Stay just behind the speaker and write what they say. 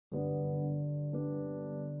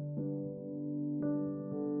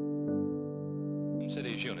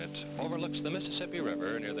unit overlooks the Mississippi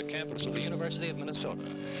River near the campus of the University of Minnesota.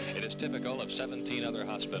 It is typical of 17 other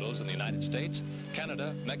hospitals in the United States,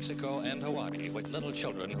 Canada, Mexico, and Hawaii, with little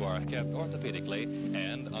children who are kept orthopedically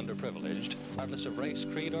and underprivileged, regardless of race,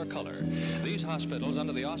 creed, or color. These hospitals,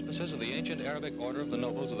 under the auspices of the ancient Arabic Order of the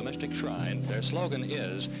Nobles of the Mystic Shrine, their slogan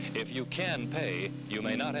is, "If you can pay, you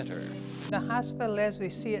may not enter." The hospital as we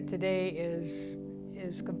see it today is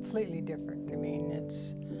completely different. I mean,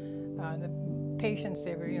 it's the patients,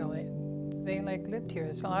 they like lived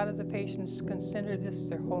here. So a lot of the patients consider this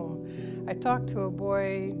their home. I talked to a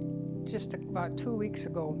boy just about 2 weeks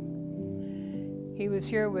ago. He was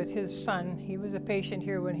here with his son. He was a patient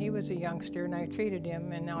here when he was a youngster, and I treated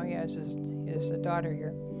him, and now he has his daughter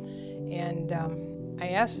here. And I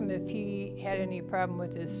asked him if he had any problem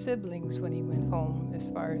with his siblings when he went home, as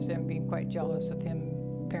far as them being quite jealous of him,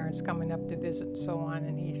 parents coming up to visit and so on,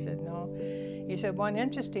 and he said no. He said one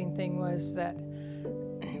interesting thing was that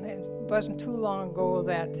it wasn't too long ago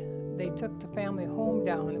that they took the family home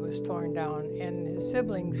down. It was torn down, and his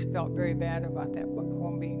siblings felt very bad about that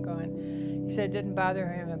home being gone. He said it didn't bother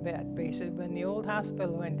him a bit, but he said when the old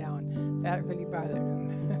hospital went down, that really bothered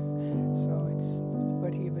him. So it's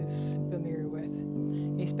what he was familiar with.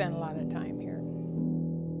 He spent a lot of time here.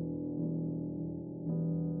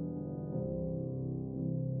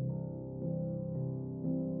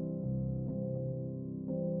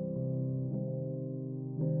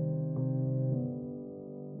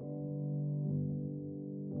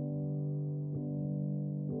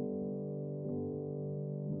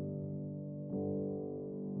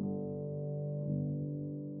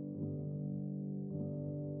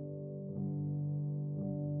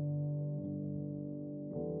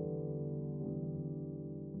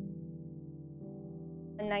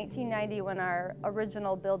 In 1990, when our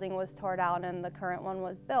original building was torn down and the current one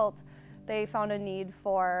was built, they found a need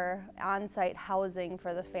for on-site housing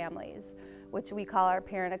for the families, which we call our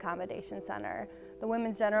Parent Accommodation Center. The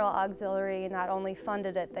Women's General Auxiliary not only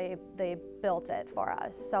funded it, they built it for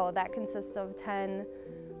us. So that consists of 10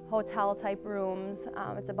 hotel-type rooms.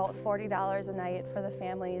 It's about $40 a night for the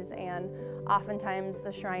families, and oftentimes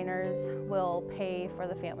the Shriners will pay for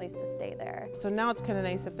the families to stay there. So now it's kind of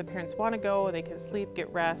nice if the parents want to go, they can sleep,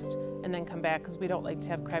 get rest, and then come back, because we don't like to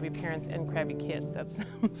have crabby parents and crabby kids.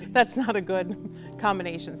 That's not a good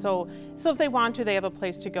combination. So if they want to, they have a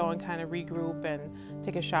place to go and kind of regroup and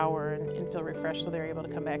take a shower and feel refreshed, so they're able to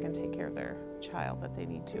come back and take care of their child that they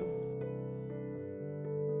need to.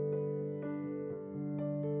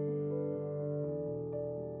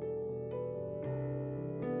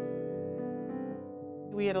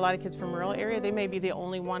 We had a lot of kids from rural area. They may be the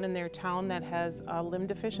only one in their town that has a limb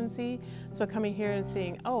deficiency. So coming here and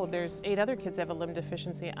seeing, oh, there's 8 other kids that have a limb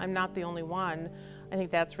deficiency, I'm not the only one, I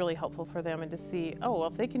think that's really helpful for them, and to see, oh, well,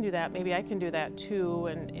 if they can do that, maybe I can do that too.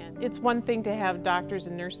 And it's one thing to have doctors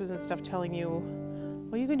and nurses and stuff telling you,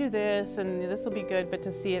 well, you can do this and this will be good, but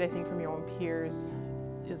to see it, I think, from your own peers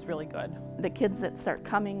is really good. The kids that start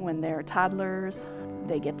coming when they're toddlers,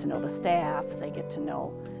 they get to know the staff, they get to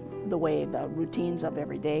know the way the routines of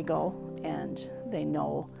every day go, and they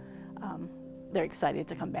know they're excited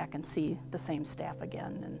to come back and see the same staff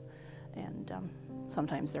again, and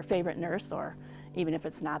sometimes their favorite nurse, or even if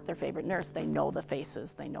it's not their favorite nurse, they know the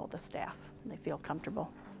faces, they know the staff, they feel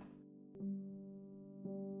comfortable.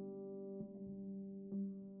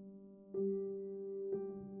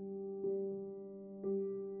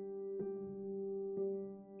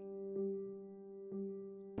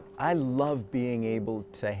 I love being able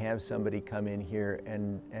to have somebody come in here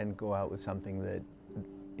and go out with something that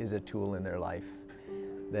is a tool in their life,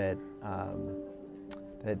 that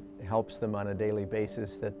that helps them on a daily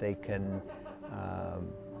basis, that they can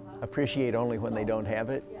appreciate only when they don't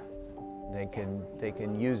have it. They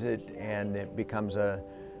can use it, and it becomes a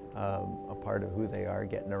part of who they are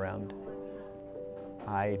getting around.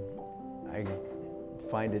 I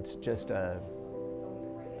find it's just a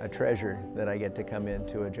treasure that I get to come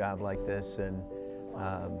into a job like this and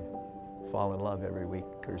fall in love every week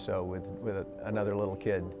or so with another little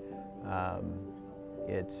kid.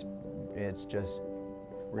 It's just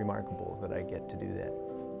remarkable that I get to do that.